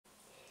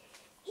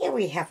Here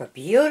we have a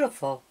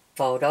beautiful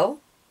photo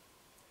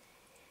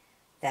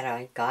that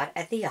I got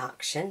at the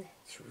auction.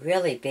 It's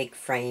really big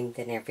framed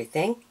and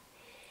everything.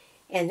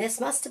 And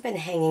this must have been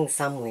hanging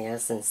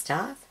somewheres and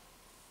stuff.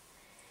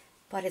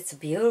 But it's a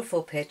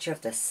beautiful picture of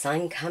the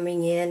sun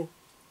coming in,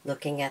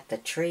 looking at the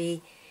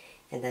tree,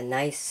 and the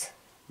nice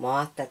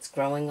moth that's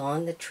growing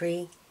on the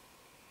tree.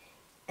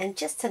 And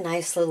just a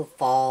nice little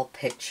fall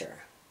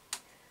picture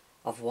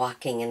of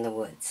walking in the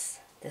woods.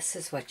 This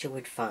is what you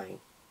would find.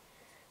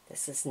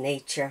 This is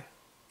nature,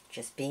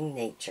 just being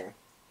nature.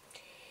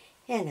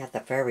 And at the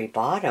very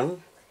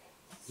bottom,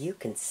 you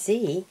can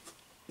see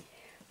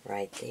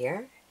right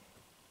there,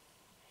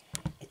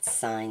 it's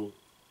signed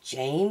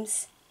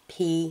James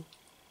P.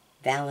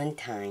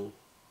 Valentine.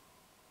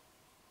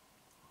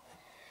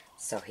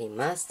 So he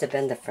must have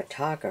been the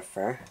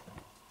photographer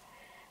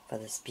for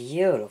this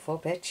beautiful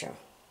picture.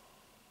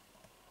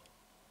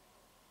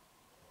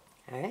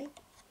 Alright?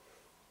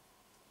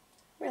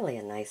 Really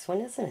a nice one,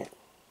 isn't it?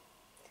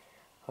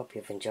 Hope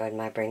you've enjoyed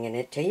my bringing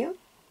it to you.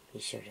 Be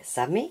sure to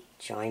sub me,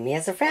 join me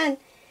as a friend.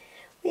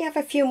 We have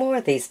a few more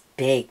of these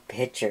big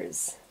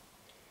pictures.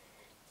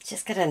 It's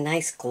just got a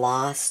nice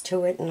gloss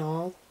to it and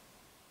all.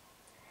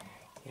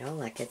 You know,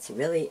 like it's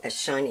really a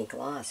shiny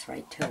gloss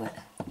right to it.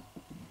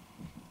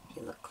 If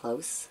you look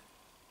close,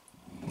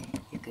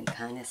 you can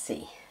kind of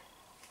see.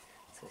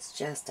 So it's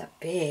just a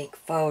big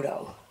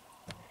photo.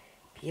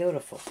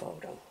 Beautiful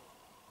photo.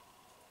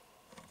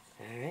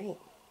 Alright.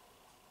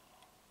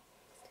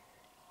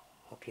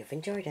 Hope you've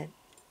enjoyed it.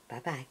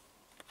 Bye-bye.